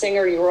you were a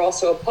singer, you were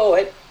also a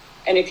poet.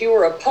 And if you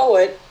were a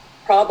poet,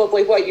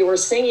 probably what you were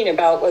singing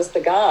about was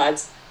the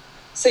gods.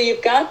 So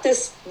you've got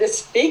this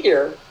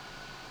figure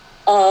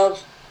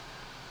of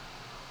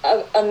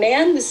a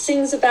man who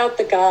sings about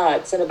the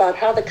gods and about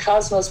how the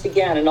cosmos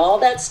began and all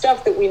that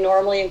stuff that we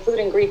normally include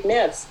in Greek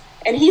myths.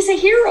 And he's a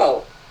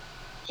hero.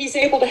 He's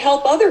able to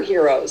help other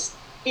heroes.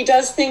 He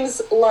does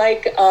things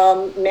like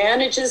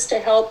manages to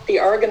help the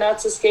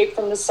Argonauts escape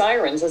from the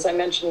Sirens, as I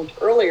mentioned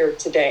earlier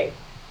today.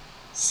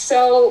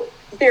 So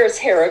there's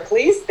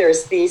Heracles,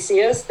 there's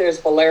Theseus, there's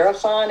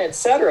Bellerophon,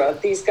 etc.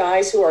 These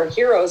guys who are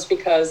heroes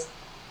because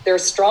they're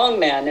strong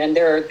men and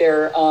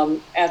they're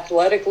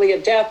athletically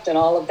adept and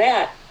all of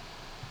that.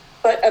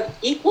 But of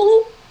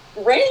equal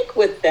rank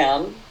with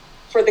them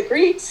for the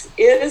Greeks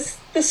is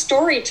the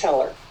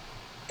storyteller,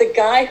 the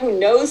guy who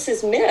knows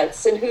his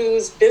myths and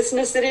whose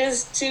business it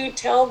is to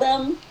tell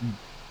them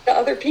to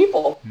other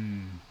people.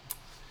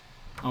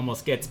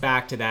 Almost gets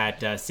back to that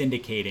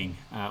syndicating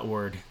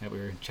word that we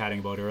were chatting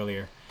about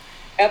earlier.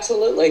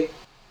 Absolutely.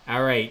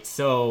 All right,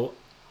 so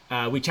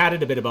we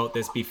chatted a bit about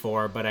this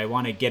before, but I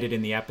want to get it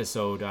in the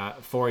episode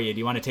for you. Do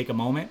you want to take a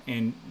moment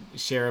and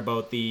share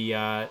about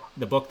the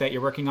book that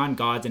you're working on,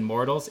 Gods and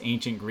Mortals,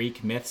 Ancient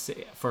Greek Myths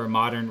for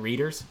Modern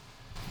Readers?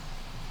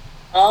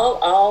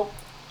 I'll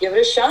give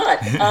it a shot.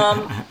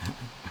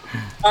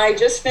 I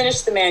just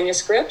finished the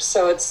manuscript,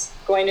 so it's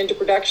going into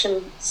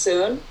production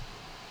soon.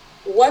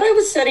 What I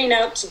was setting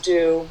out to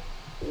do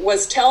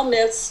was tell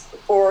myths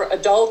for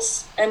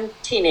adults and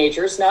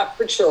teenagers, not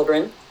for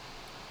children,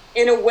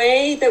 in a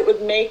way that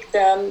would make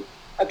them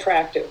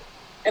attractive.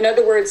 In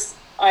other words,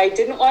 I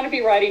didn't want to be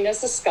writing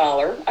as a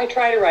scholar. I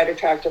try to write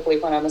attractively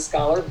when I'm a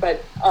scholar,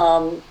 but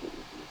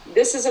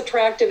this is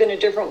attractive in a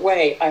different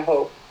way, I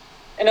hope.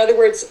 In other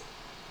words,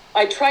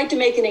 I tried to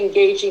make an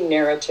engaging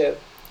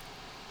narrative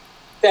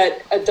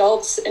that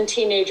adults and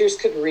teenagers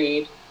could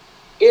read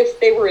if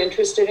they were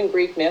interested in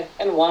Greek myth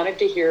and wanted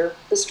to hear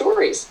the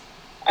stories.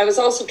 I was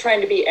also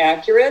trying to be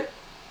accurate.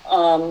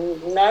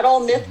 Not all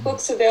myth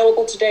books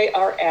available today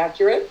are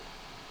accurate.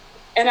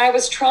 And I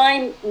was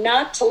trying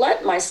not to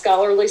let my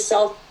scholarly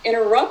self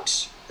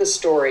interrupt the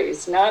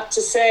stories, not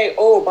to say,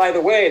 oh, by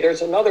the way,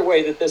 there's another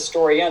way that this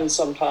story ends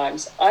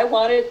sometimes. I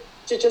wanted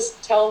to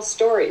just tell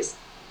stories.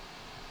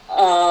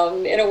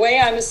 In a way,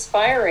 I'm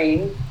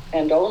aspiring,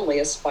 and only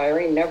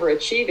aspiring, never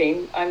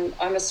achieving.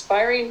 I'm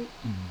aspiring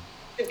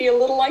to be a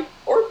little like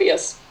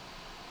Orpheus.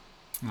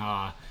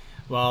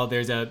 Well,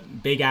 there's a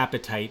big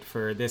appetite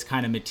for this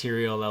kind of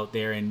material out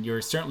there, and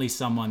you're certainly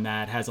someone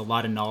that has a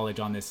lot of knowledge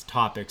on this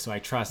topic, so I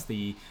trust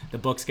the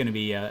book's going to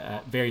be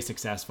very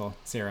successful,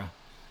 Sarah.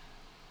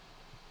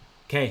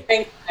 Okay.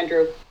 Thanks,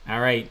 Andrew.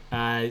 All right.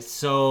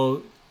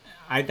 So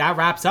that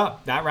wraps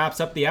up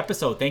the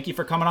episode. Thank you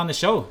for coming on the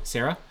show,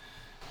 Sarah.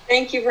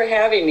 Thank you for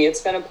having me.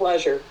 It's been a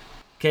pleasure.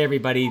 Okay,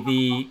 everybody.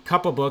 The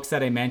couple books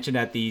that I mentioned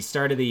at the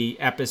start of the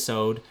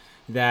episode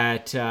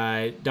that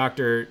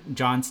Dr.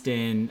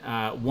 Johnston,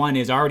 one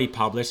is already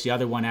published. The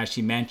other one, as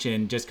she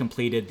mentioned, just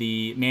completed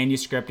the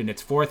manuscript and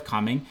it's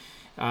forthcoming.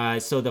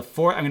 So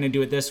I'm going to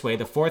do it this way.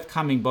 The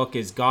forthcoming book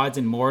is Gods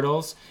and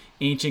Mortals,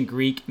 Ancient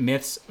Greek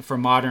Myths for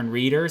Modern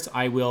Readers.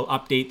 I will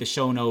update the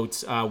show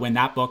notes when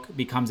that book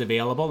becomes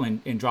available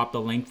and drop the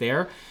link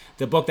there.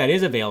 The book that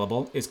is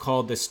available is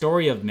called The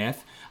Story of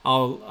Myth.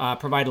 I'll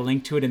provide a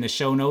link to it in the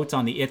show notes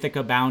on the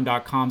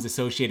ithacabound.com's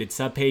associated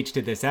subpage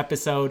to this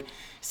episode.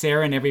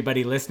 Sarah and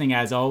everybody listening,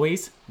 as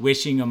always,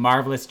 wishing you a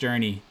marvelous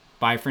journey.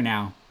 Bye for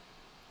now.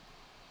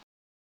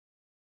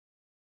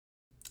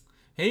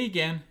 Hey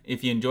again.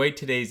 If you enjoyed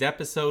today's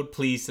episode,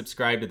 please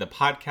subscribe to the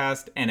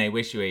podcast, and I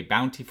wish you a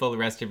bountiful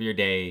rest of your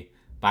day.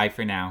 Bye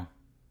for now.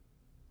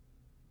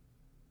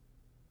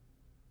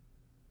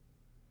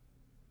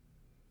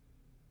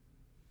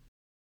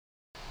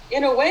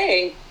 In a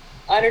way,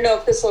 I don't know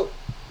if this will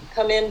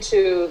come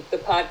into the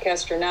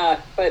podcast or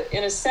not, but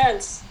in a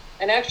sense,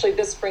 and actually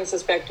this brings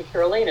us back to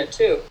Carolina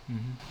too.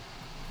 Mm-hmm.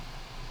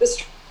 The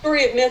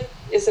story of myth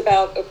is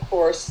about, of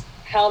course,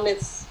 how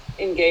myths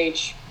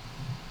engaged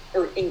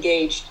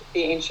the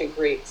ancient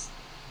Greeks.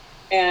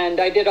 And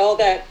I did all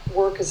that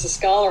work as a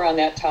scholar on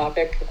that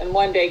topic. And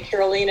one day,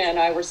 Carolina and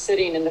I were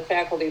sitting in the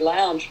faculty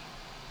lounge,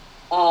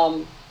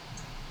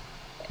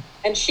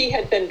 and she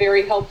had been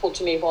very helpful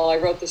to me while I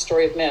wrote The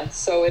Story of Myth.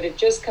 So it had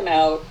just come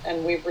out,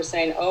 and we were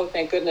saying, oh,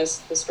 thank goodness,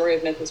 The Story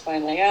of Myth is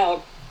finally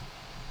out.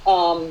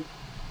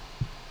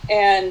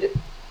 And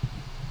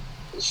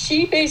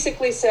she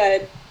basically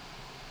said,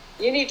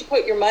 you need to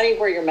put your money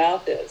where your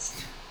mouth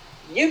is.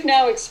 You've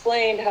now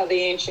explained how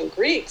the ancient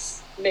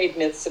Greeks made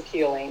myths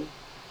appealing.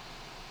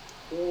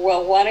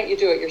 Well, why don't you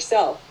do it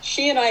yourself?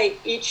 She and I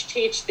each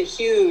teach the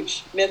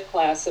huge myth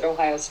class at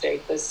Ohio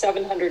State, the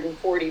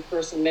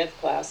 740-person myth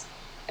class.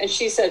 And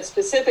she said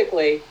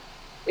specifically,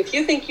 if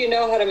you think you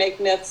know how to make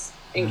myths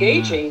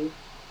engaging,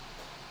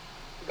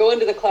 go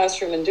into the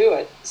classroom and do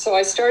it. So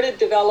I started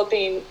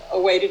developing a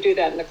way to do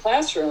that in the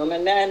classroom.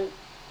 And then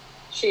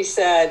she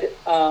said,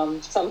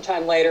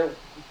 sometime later,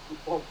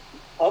 well,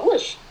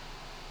 publish.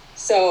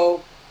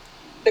 So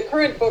the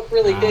current book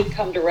really did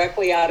come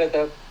directly out of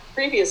the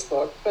previous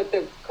book, but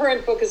the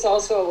current book is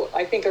also,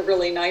 I think, a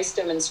really nice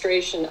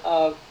demonstration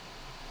of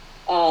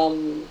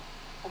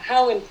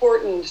how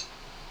important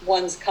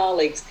one's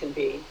colleagues can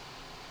be,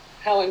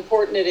 how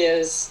important it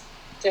is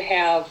to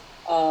have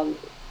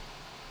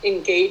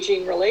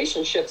engaging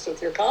relationships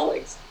with your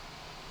colleagues.